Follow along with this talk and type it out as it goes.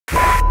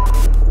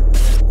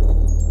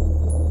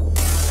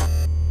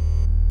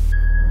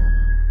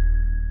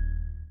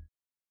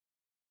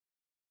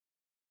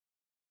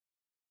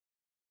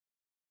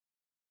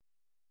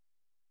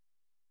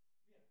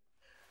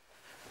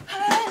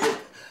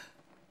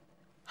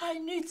I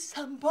need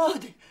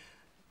somebody.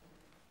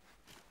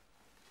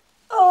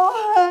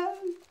 Oh,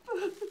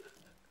 help.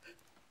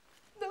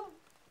 No,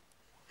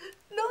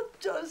 not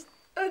just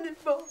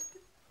anybody.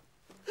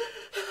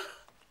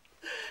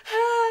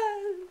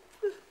 Help.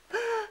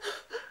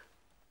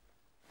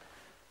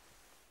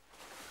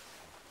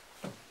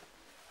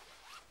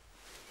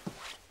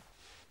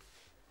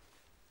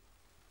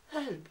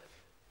 Help.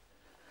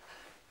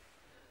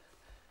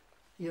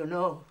 You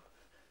know,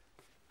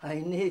 I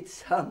need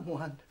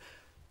someone.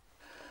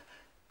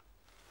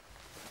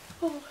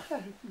 Oh,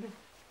 help me.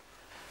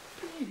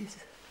 Please.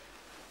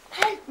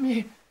 Help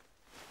me.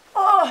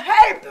 Oh,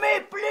 help me,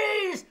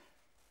 please.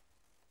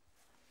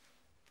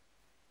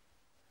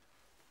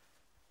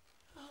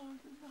 Oh,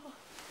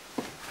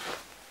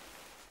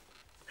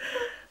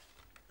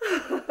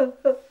 no.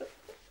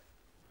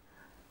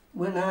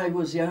 When I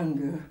was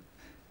younger,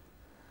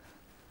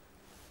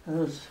 I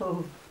was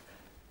so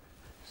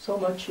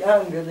much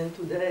younger than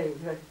today.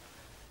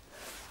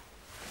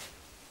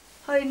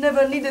 I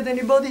never needed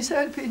anybody's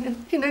help in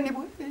any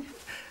way.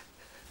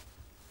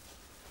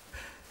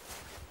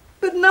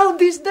 But now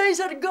these days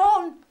are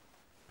gone.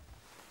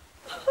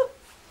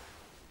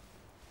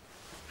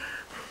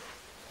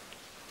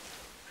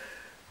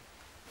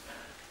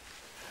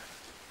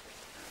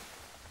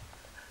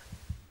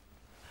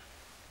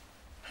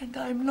 And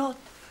I'm not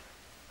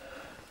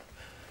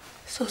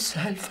so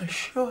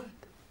self-assured.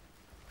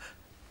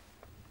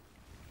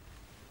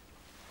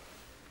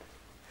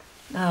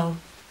 Now,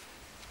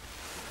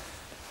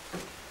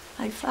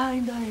 I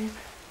find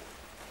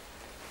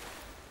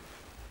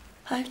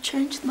I've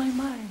changed my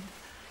mind.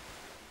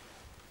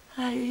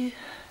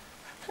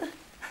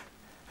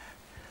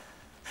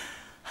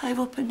 I've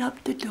opened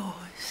up the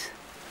doors.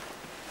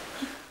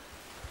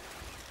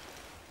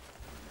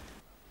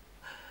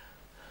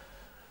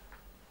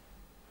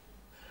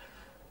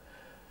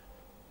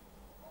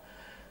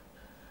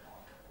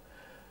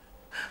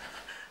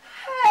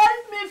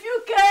 Help me if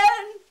you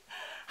can.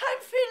 I'm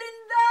feeling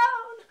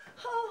down.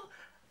 Oh,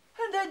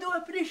 and I do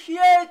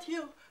appreciate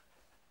you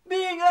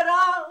being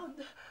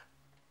around.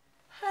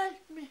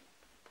 Help me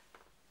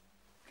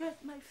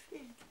get my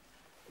feet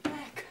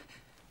back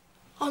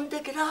on the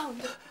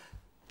ground.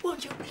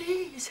 Won't you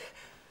please,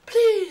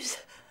 please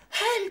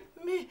help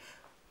me?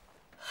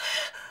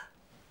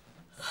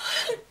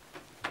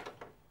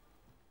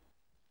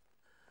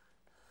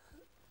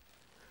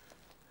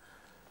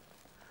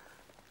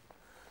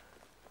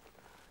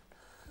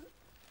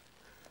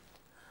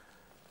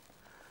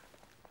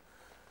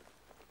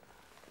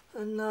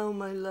 And now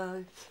my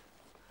life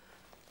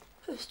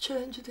has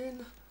changed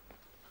in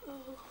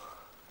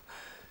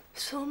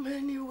so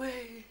many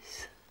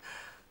ways.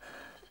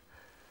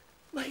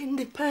 My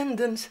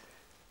independence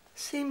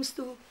seems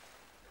to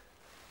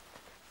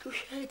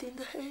shade in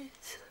the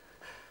haze.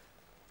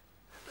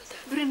 But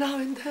every now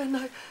and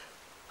then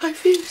I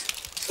feel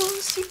so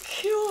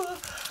secure.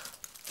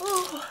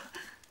 Oh,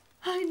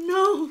 I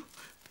know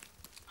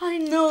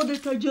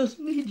that I just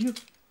need you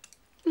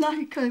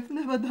like I've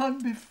never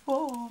done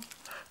before.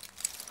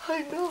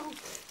 I know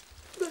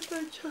that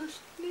I just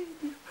need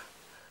you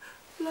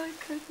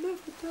like I've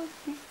never done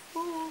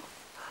before.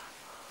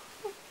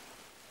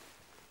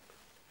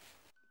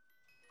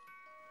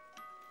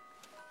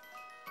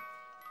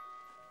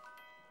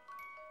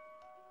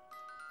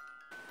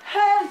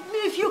 Help me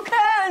if you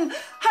can.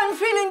 I'm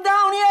feeling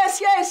down,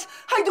 yes.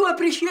 I do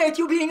appreciate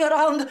you being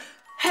around.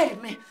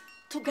 Help me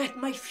to get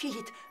my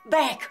feet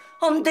back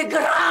on the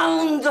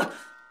ground.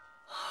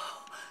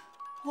 Oh,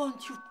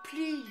 won't you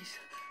please?